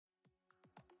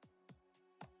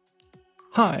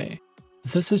Hi,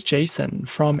 this is Jason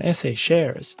from SA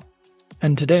Shares,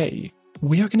 and today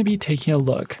we are going to be taking a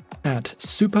look at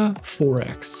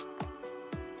SuperForex.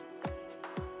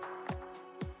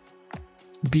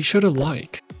 Be sure to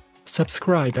like,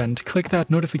 subscribe, and click that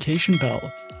notification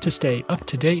bell to stay up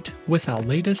to date with our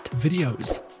latest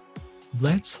videos.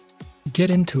 Let's get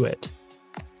into it.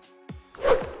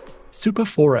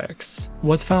 SuperForex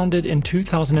was founded in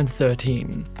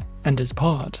 2013 and is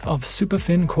part of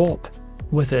SuperFin Corp,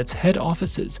 with its head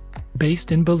offices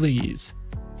based in Belize.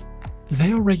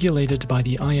 They are regulated by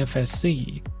the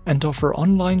IFSC and offer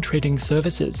online trading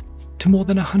services to more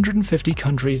than 150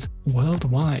 countries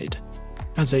worldwide.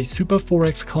 As a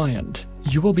SuperForex client,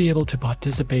 you will be able to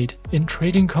participate in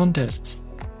trading contests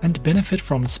and benefit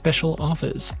from special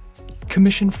offers,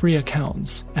 commission-free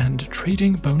accounts, and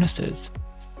trading bonuses.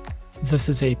 This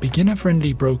is a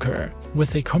beginner-friendly broker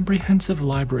with a comprehensive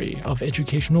library of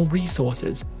educational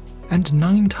resources and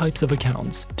 9 types of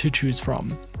accounts to choose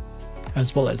from,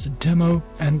 as well as demo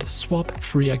and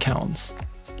swap-free accounts.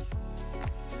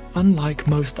 Unlike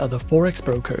most other forex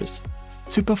brokers,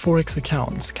 SuperForex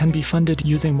accounts can be funded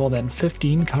using more than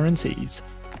 15 currencies,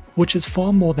 which is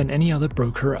far more than any other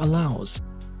broker allows.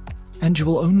 And you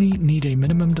will only need a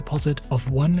minimum deposit of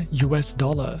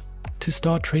 $1 to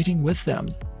start trading with them.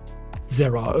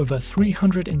 There are over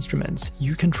 300 instruments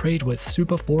you can trade with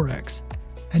SuperForex,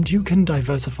 and you can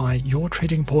diversify your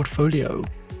trading portfolio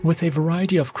with a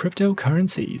variety of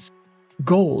cryptocurrencies,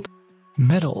 gold,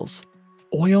 metals,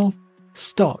 oil,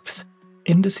 stocks,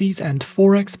 indices, and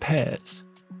forex pairs.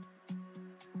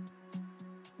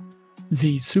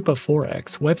 The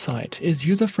SuperForex website is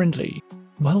user-friendly,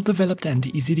 well-developed, and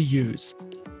easy to use.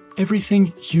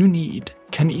 Everything you need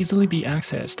can easily be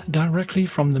accessed directly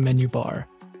from the menu bar,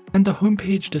 and the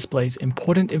homepage displays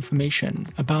important information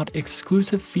about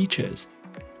exclusive features,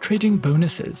 trading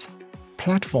bonuses,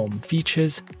 platform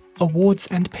features, awards,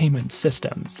 and payment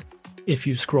systems. If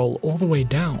you scroll all the way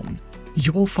down,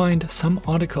 you will find some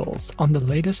articles on the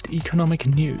latest economic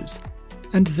news,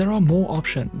 and there are more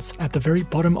options at the very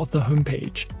bottom of the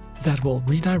homepage that will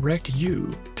redirect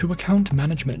you to account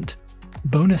management,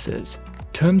 bonuses,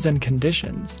 terms and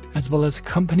conditions, as well as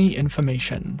company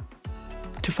information.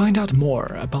 To find out more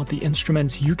about the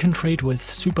instruments you can trade with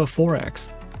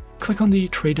SuperForex, click on the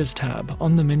Traders tab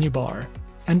on the menu bar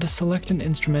and select an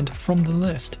instrument from the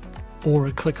list,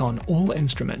 or click on All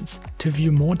Instruments to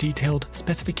view more detailed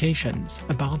specifications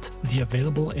about the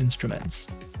available instruments.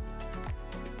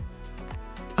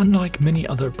 Unlike many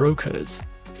other brokers,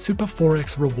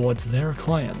 SuperForex rewards their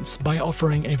clients by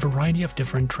offering a variety of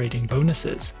different trading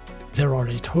bonuses. There are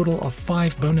a total of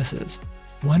 5 bonuses,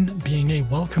 one being a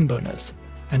welcome bonus,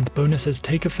 and bonuses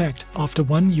take effect after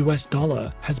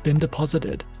 $1 has been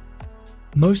deposited.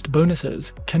 Most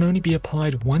bonuses can only be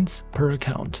applied once per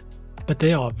account, but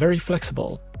they are very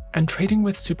flexible, and trading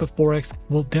with SuperForex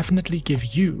will definitely give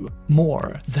you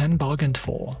more than bargained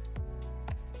for.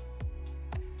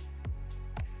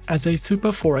 As a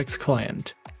SuperForex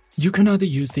client, you can either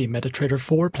use the MetaTrader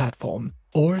 4 platform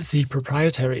or the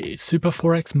proprietary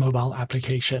SuperForex mobile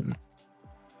application.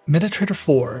 MetaTrader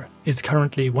 4 is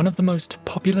currently one of the most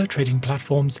popular trading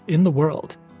platforms in the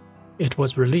world. It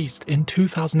was released in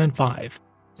 2005,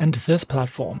 and this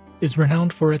platform is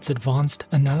renowned for its advanced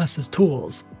analysis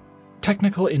tools,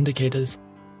 technical indicators,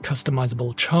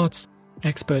 customizable charts,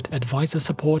 expert advisor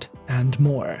support, and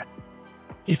more.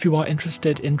 If you are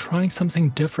interested in trying something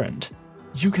different,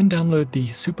 you can download the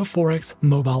SuperForex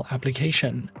mobile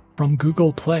application from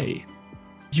Google Play.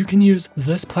 You can use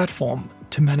this platform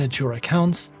to manage your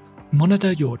accounts,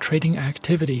 monitor your trading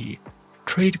activity,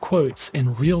 trade quotes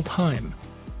in real time,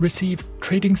 receive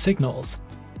trading signals,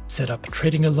 set up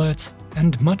trading alerts,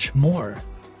 and much more.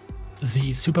 The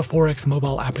SuperForex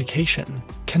mobile application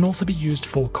can also be used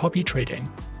for copy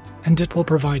trading, and it will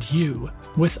provide you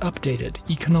with updated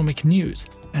economic news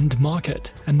and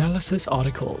market analysis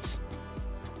articles.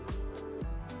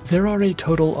 There are a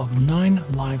total of 9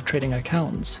 live trading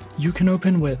accounts you can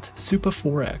open with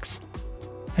SuperForex,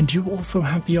 and you also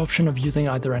have the option of using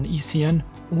either an ECN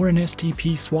or an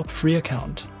STP swap-free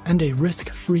account and a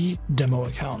risk-free demo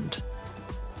account.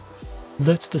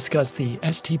 Let's discuss the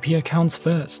STP accounts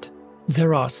first.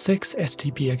 There are 6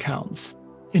 STP accounts,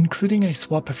 including a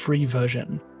swap-free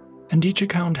version, and each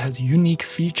account has unique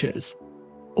features.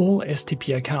 All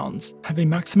STP accounts have a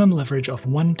maximum leverage of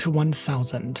 1 to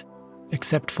 1,000,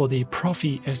 except for the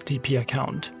Profi STP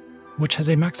account, which has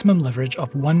a maximum leverage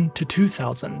of 1 to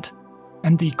 2,000,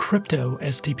 and the Crypto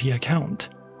STP account,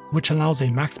 which allows a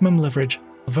maximum leverage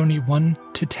of only 1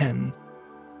 to 10.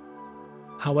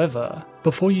 However,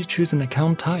 before you choose an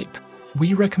account type,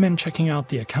 we recommend checking out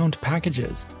the account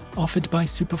packages offered by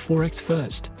SuperForex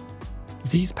first.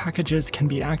 These packages can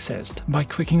be accessed by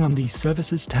clicking on the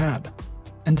Services tab,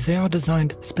 and they are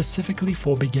designed specifically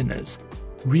for beginners,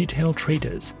 retail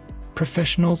traders,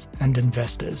 professionals, and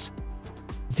investors.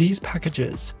 These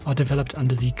packages are developed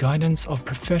under the guidance of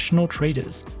professional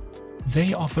traders.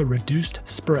 They offer reduced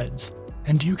spreads,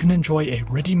 and you can enjoy a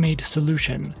ready-made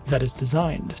solution that is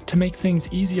designed to make things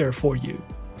easier for you.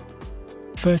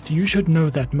 First, you should know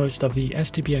that most of the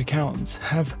STP accounts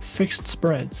have fixed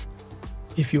spreads.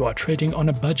 If you are trading on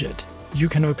a budget, you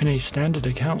can open a standard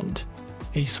account,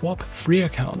 a swap-free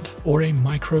account, or a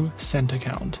micro-cent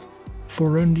account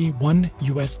for only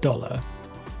 $1.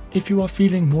 If you are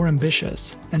feeling more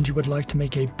ambitious and you would like to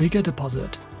make a bigger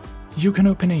deposit, you can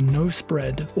open a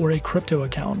no-spread or a crypto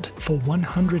account for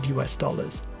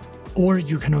 $100, or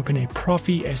you can open a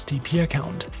Profi STP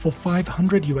account for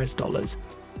 $500.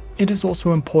 It is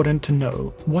also important to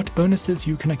know what bonuses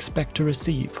you can expect to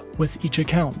receive with each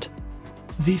account.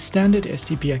 The standard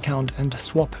STP account and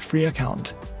swap-free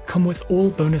account come with all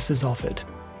bonuses offered,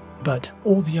 but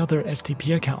all the other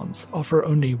STP accounts offer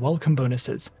only welcome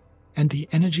bonuses and the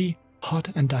energy, hot,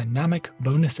 and dynamic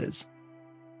bonuses.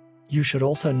 You should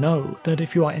also know that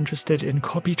if you are interested in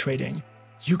copy trading,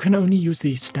 you can only use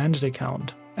the standard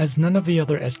account, as none of the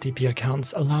other STP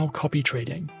accounts allow copy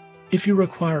trading. If you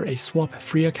require a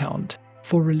swap-free account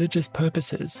for religious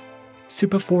purposes,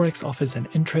 SuperForex offers an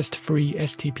interest-free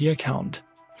STP account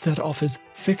that offers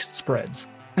fixed spreads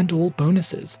and all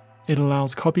bonuses. It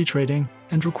allows copy trading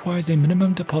and requires a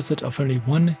minimum deposit of only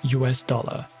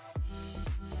 $1.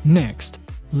 Next,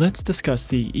 let's discuss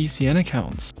the ECN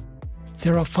accounts.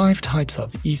 There are 5 types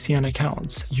of ECN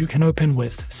accounts you can open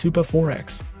with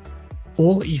SuperForex.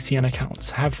 All ECN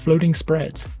accounts have floating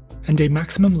spreads and a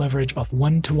maximum leverage of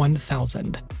 1 to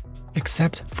 1,000,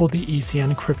 except for the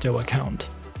ECN crypto account,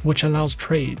 which allows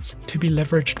trades to be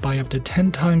leveraged by up to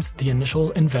 10 times the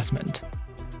initial investment.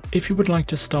 If you would like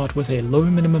to start with a low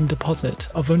minimum deposit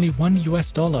of only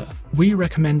 $1, we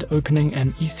recommend opening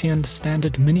an ECN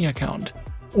standard mini account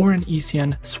or an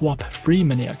ECN swap-free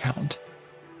mini account.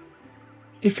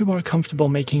 If you are comfortable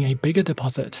making a bigger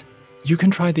deposit, you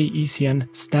can try the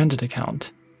ECN standard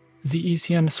account, the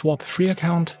ECN swap-free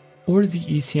account, or the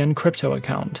ECN crypto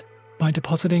account by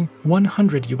depositing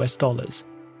 $100.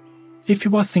 If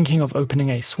you are thinking of opening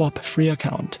a swap-free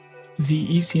account, the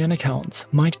ECN accounts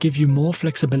might give you more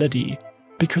flexibility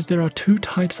because there are 2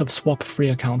 types of swap-free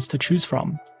accounts to choose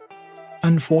from.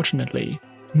 Unfortunately,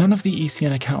 none of the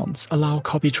ECN accounts allow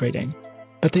copy trading,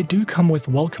 but they do come with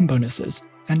welcome bonuses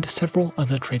and several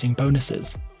other trading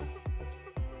bonuses.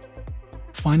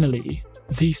 Finally,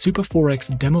 the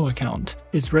SuperForex demo account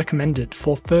is recommended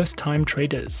for first-time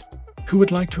traders who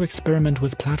would like to experiment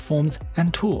with platforms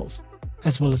and tools,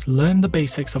 as well as learn the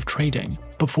basics of trading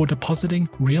before depositing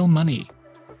real money.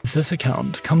 This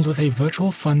account comes with a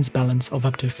virtual funds balance of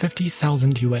up to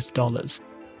 $50,000,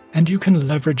 and you can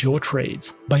leverage your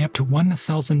trades by up to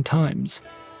 1,000 times.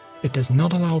 It does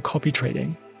not allow copy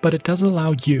trading, but it does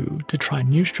allow you to try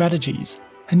new strategies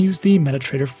and use the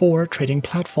MetaTrader 4 trading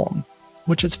platform,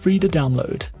 which is free to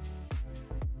download.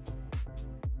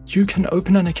 You can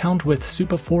open an account with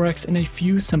SuperForex in a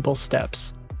few simple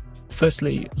steps.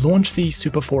 Firstly, launch the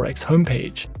SuperForex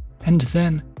homepage, and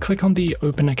then click on the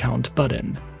Open Account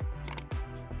button.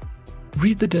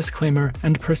 Read the disclaimer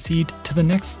and proceed to the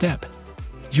next step.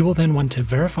 You will then want to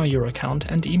verify your account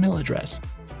and email address,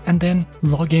 and then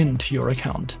log in to your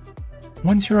account.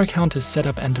 Once your account is set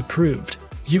up and approved,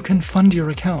 you can fund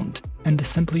your account and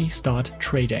simply start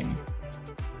trading.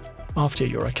 After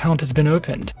your account has been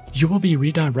opened, you will be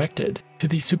redirected to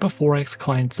the SuperForex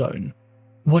client zone.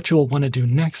 What you will want to do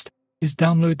next is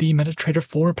download the MetaTrader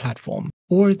 4 platform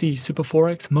or the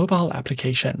SuperForex mobile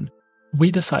application.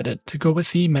 We decided to go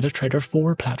with the MetaTrader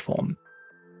 4 platform.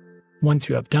 Once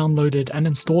you have downloaded and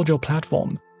installed your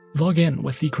platform, log in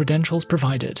with the credentials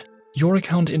provided. Your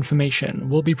account information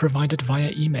will be provided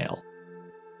via email.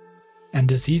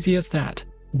 And as easy as that,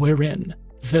 we're in.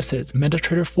 This is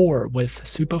MetaTrader 4 with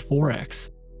SuperForex.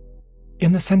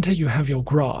 In the center you have your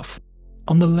graph.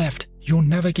 On the left, your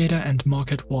navigator and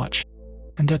market watch.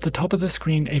 And at the top of the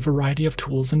screen, a variety of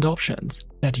tools and options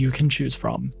that you can choose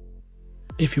from.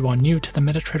 If you are new to the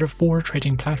MetaTrader 4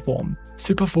 trading platform,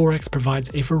 SuperForex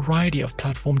provides a variety of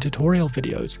platform tutorial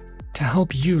videos to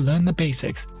help you learn the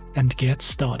basics and get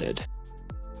started.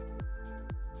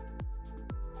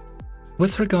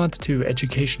 With regards to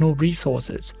educational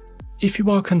resources, if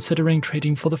you are considering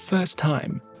trading for the first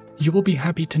time, you will be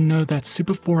happy to know that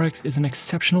SuperForex is an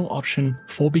exceptional option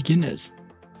for beginners.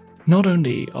 Not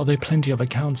only are there plenty of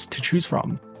accounts to choose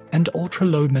from, and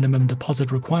ultra-low minimum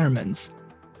deposit requirements.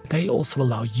 They also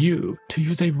allow you to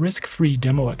use a risk-free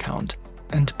demo account,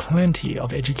 and plenty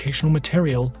of educational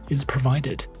material is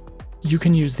provided. You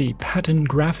can use the pattern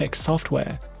graphics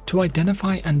software to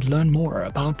identify and learn more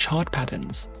about chart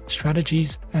patterns,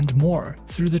 strategies, and more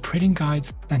through the trading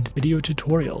guides and video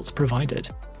tutorials provided.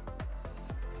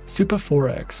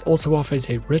 SuperForex also offers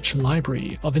a rich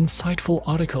library of insightful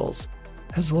articles,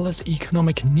 as well as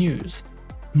economic news,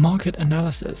 market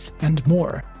analysis, and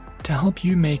more to help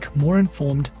you make more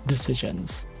informed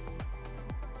decisions.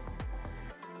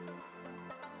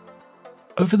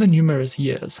 Over the numerous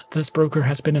years this broker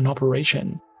has been in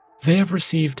operation, they have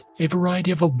received a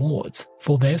variety of awards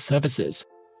for their services.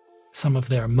 Some of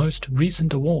their most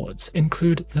recent awards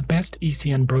include the Best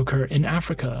ECN Broker in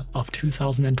Africa of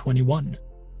 2021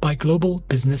 by Global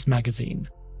Business Magazine,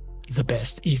 the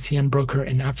Best ECN Broker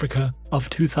in Africa of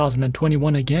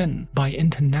 2021 again by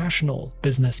International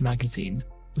Business Magazine,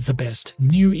 the Best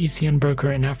New ECN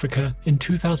Broker in Africa in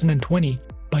 2020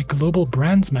 by Global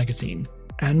Brands Magazine,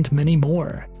 and many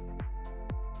more.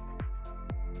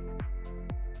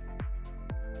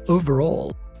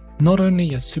 Overall, not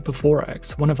only is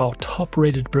SuperForex one of our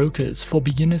top-rated brokers for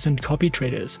beginners and copy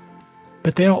traders,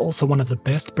 but they are also one of the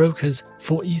best brokers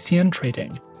for ECN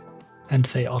trading, and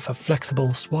they offer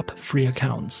flexible swap-free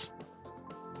accounts.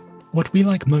 What we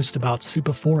like most about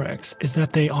SuperForex is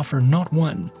that they offer not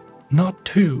one, not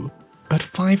two, but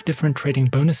 5 different trading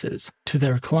bonuses to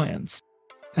their clients,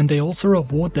 and they also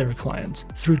reward their clients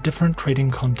through different trading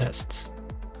contests.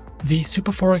 The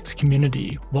SuperForex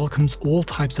community welcomes all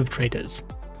types of traders.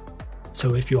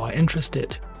 So if you are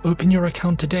interested, open your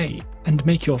account today and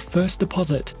make your first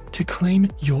deposit to claim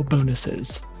your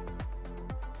bonuses.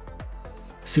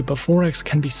 SuperForex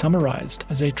can be summarized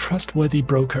as a trustworthy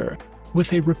broker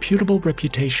with a reputable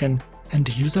reputation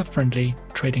and user-friendly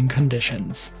trading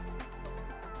conditions.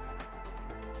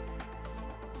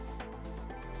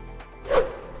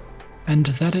 And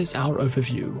that is our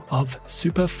overview of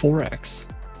SuperForex.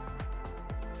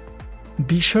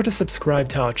 Be sure to subscribe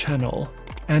to our channel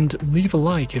and leave a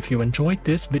like if you enjoyed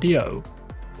this video.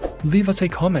 Leave us a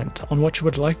comment on what you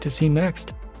would like to see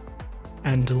next,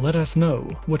 and let us know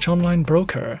which online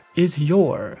broker is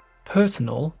your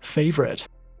personal favorite.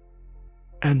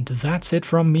 And that's it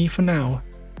from me for now.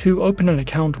 To open an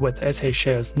account with SA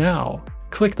Shares now,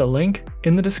 click the link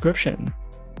in the description.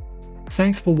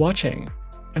 Thanks for watching,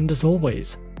 and as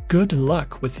always, good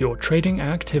luck with your trading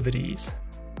activities.